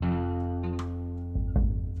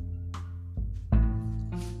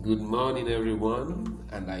Good morning, everyone,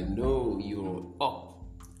 and I know you're up.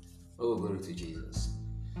 Oh, glory to Jesus.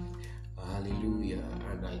 Hallelujah.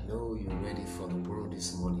 And I know you're ready for the word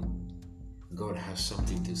this morning. God has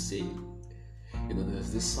something to say.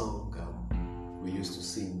 There's this song we used to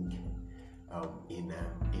sing in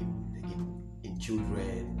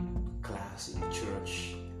children class in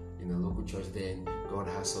church, in the local church. Then God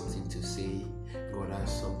has something to say. God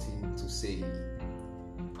has something to say.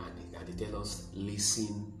 And they tell us,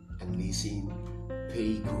 listen and listen,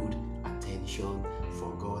 pay good attention,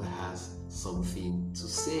 for God has something to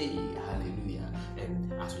say. Hallelujah.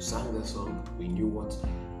 And as we sang the song, we knew what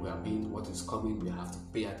is coming. We have to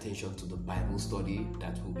pay attention to the Bible study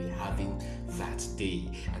that we'll be having that day.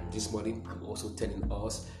 And this morning, I'm also telling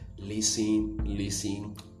us, listen,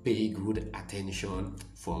 pay good attention,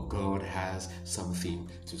 for God has something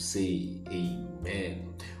to say.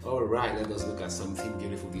 Amen. All right, let us look at something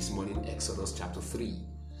beautiful this morning. Exodus chapter 3,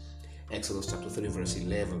 verse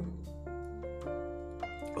 11.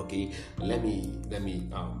 Okay, let me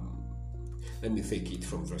take it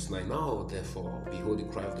from verse 9. Now, therefore, behold, the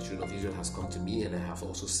cry of the children of Israel has come to me, and I have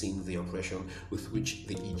also seen the oppression with which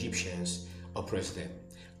the Egyptians oppress them.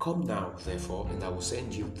 Come now, therefore, and I will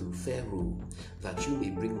send you to Pharaoh, that you may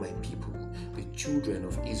bring my people, the children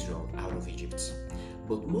of Israel, out of Egypt.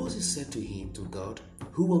 But Moses said to God,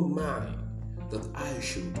 who am I that I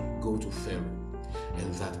should go to Pharaoh,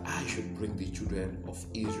 and that I should bring the children of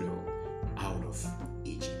Israel out of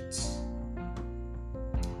Egypt?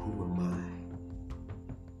 Who am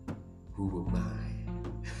I?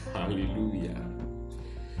 Hallelujah.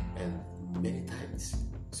 And many times,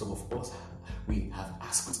 some of us, we have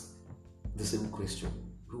asked the same question.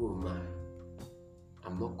 Who am I?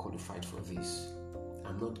 I'm not qualified for this.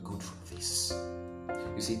 I'm not good for this.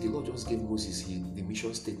 You see, the Lord just gave Moses the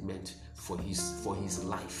mission statement for his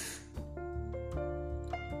life.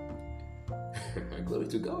 Glory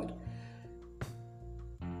to God.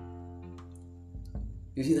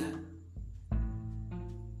 You see that?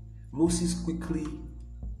 Moses quickly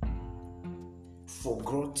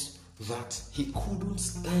forgot that he couldn't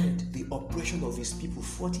stand the oppression of his people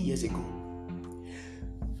 40 years ago,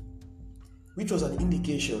 which was an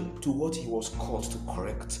indication to what he was called to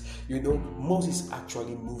correct. Moses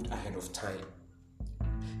actually moved ahead of time.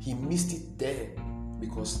 He missed it then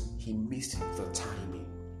because he missed the timing.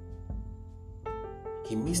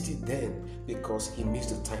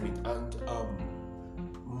 And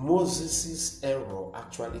Moses' error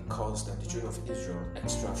actually caused the children of Israel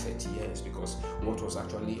extra 30 years, because what was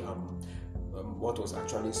actually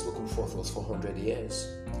spoken forth was 400 years.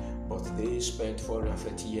 But they spent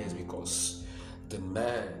 430 years because the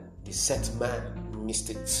set man missed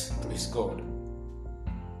it. Praise God.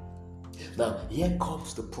 Now, here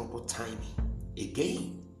comes the proper timing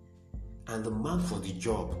again. And the man for the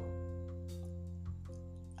job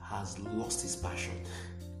has lost his passion.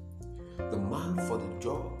 The man for the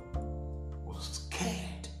job was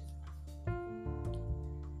scared.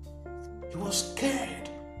 He was scared.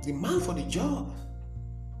 The man for the job.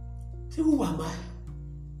 Say, who am I?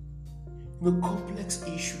 Complex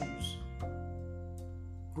issues.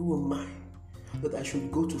 Who am I that I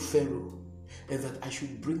should go to Pharaoh and that I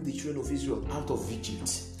should bring the children of Israel out of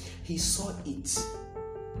Egypt? He saw it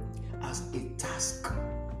as a task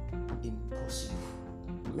impossible.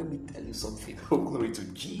 Let me tell you something. Oh, glory to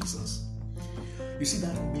Jesus. You see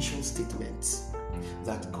that mission statement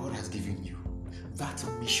that God has given you, that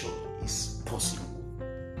mission is possible.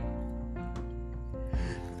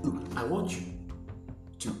 Look, I want you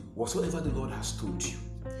to, whatsoever the Lord has told you,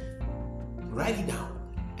 write it down,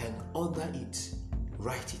 and under it,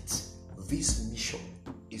 write it. This mission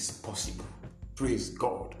is possible. Praise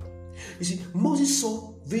God. You see, Moses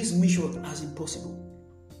saw this mission as impossible.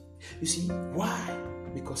 You see, why?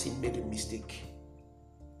 Because he made a mistake.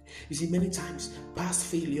 You see, many times, past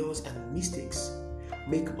failures and mistakes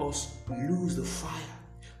make us lose the fire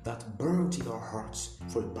that burnt in our hearts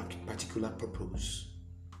for a particular purpose.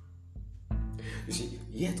 You see,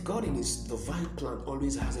 yet God in his divine plan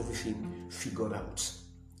always has everything figured out.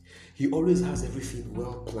 He always has everything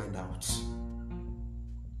well planned out.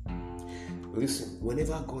 Listen,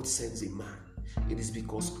 whenever God sends a man, it is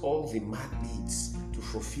because all the man needs to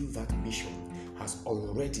fulfill that mission has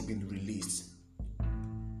already been released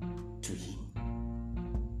to him.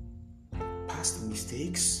 Past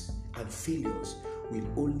mistakes and failures will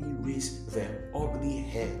only raise their ugly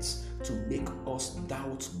heads to make us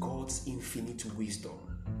doubt God's infinite wisdom.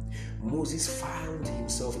 Moses found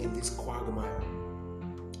himself in this quagmire.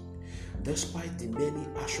 Despite the many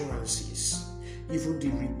assurances, even the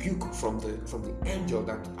rebuke from the angel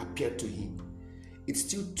that appeared to him, it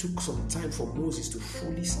still took some time for Moses to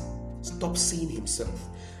fully stop seeing himself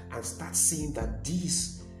and start seeing that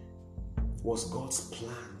this was God's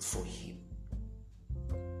plan for him.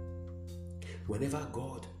 Whenever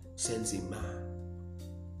God sends a man,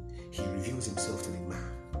 he reveals himself to the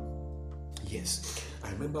man. Yes,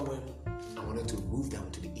 I remember when I wanted to move down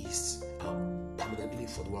to the east permanently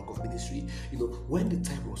for the work of ministry. When the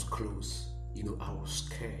time was close, I was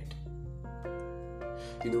scared.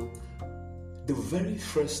 The very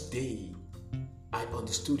first day I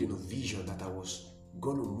understood in a vision that I was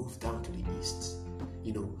going to move down to the east,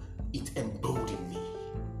 it emboldened me.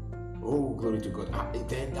 Oh, glory to God.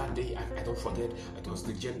 Then that day, I don't forget, it was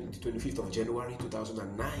the 25th of January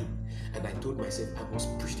 2009, and I told myself I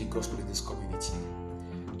must preach the gospel in this community.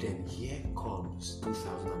 Then here comes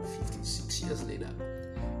 2015, 6 years later,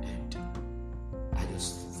 and I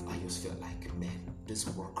just felt like, man, this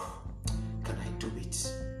work, can I do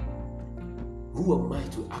it? Who am I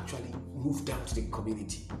to actually move down to the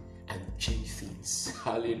community and change things?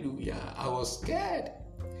 Hallelujah. I was scared.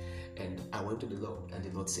 And I went to the Lord, and the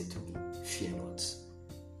Lord said to me, fear not,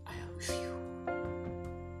 I am with you.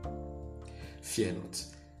 Fear not,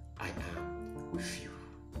 I am with you.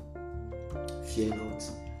 Fear not,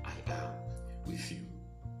 I am with you.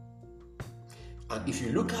 And if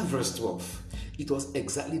you look at verse 12, it was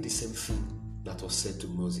exactly the same thing that was said to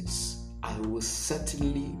Moses. I will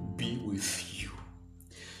certainly be with you.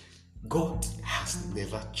 God has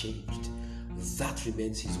never changed. That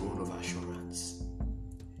remains his word of assurance.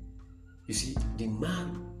 You see, the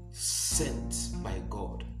man sent by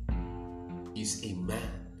God is a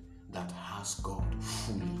man that has God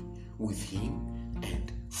fully with him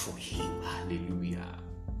and for him. Hallelujah.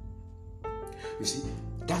 You see,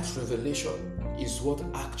 that revelation is what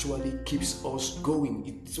actually keeps us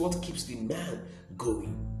going. It's what keeps the man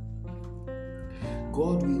going.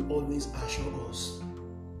 God will always assure us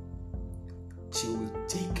till we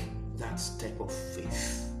take that step of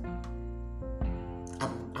faith.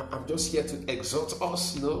 I'm just here to exhort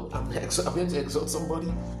us, I'm here to exhort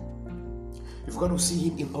somebody. You've got to see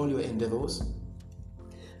him in all your endeavors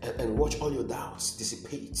and watch all your doubts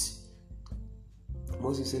dissipate.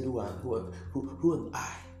 Moses said, who am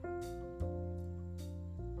I?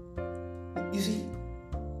 You see,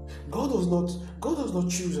 God does not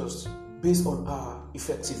choose us based on our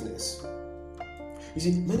effectiveness. You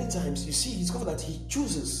see, many times you discover that he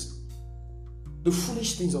chooses the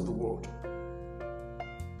foolish things of the world,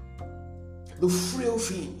 the frail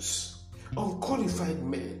things, unqualified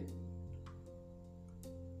men.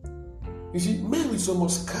 You see, men with so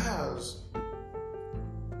much scars.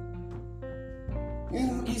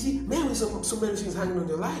 You see, men with so many things hanging on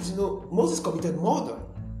their lives. Moses committed murder.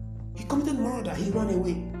 He committed murder. He ran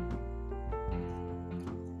away.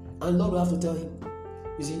 And Lord will have to tell him,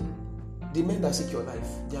 you see, the men that seek your life,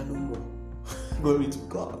 they are no more. Glory to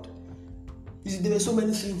God. You see, there were so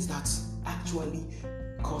many things that actually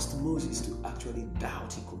caused Moses to actually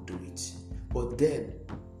doubt he could do it. But then,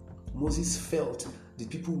 Moses felt the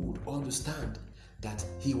people would understand that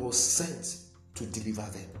he was sent to deliver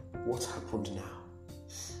them. What happened now?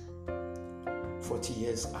 40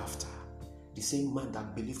 years after, the same man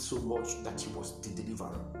that believed so much that he was the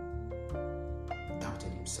deliverer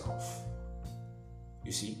doubted himself.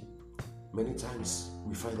 You see, many times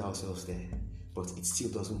we find ourselves there, but it still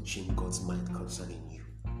doesn't change God's mind concerning you.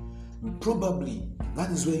 Probably that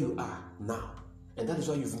is where you are now, and that is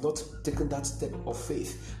why you've not taken that step of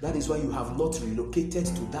faith. That is why you have not relocated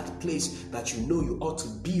to that place that you know you ought to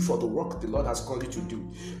be for the work the Lord has called you to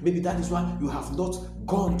do. Maybe that is why you have not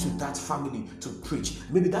gone to that family to preach.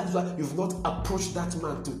 Maybe that is why you've not approached that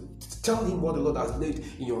man to tell him what the Lord has laid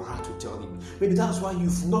in your heart to tell him. Maybe that's why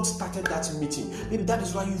you've not started that meeting. Maybe that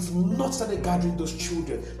is why you've not started gathering those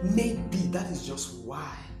children. Maybe that is just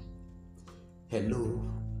why. Hello,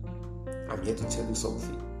 I'm here to tell you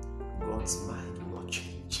something. God's mind will not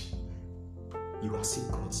change. You are still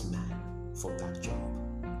God's man for that job.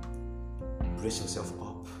 Brace yourself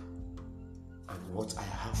up. And what I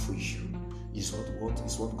have for you is what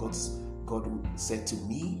God said to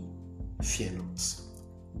me. Fear not.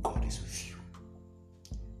 God is with you.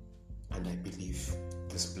 And I believe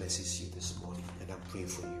this blesses you this morning. And I'm praying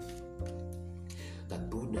for you. That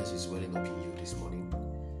boldness is welling up in you this morning.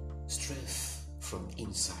 Strength from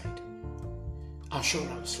inside.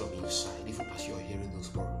 Assurance from inside, even as you're hearing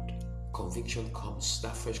those words. Conviction comes,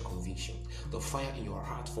 that fresh conviction. The fire in your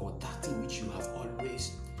heart for that thing which you have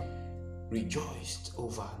always rejoiced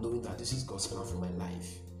over, knowing that this is God's plan for my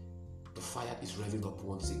life. The fire is revving up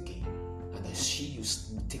once again. And I see you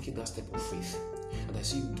taking that step of faith. And I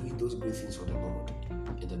see you doing those great things for the Lord.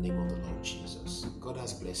 In the name of the Lord Jesus. God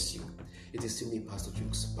has blessed you. It is still me, Pastor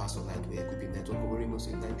Jukes, Pastor Lightway, Equipping Network Orimos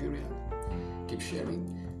in Nigeria. Keep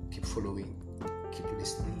sharing, keep following, keep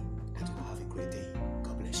listening, and you have a great day.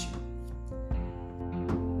 God bless you.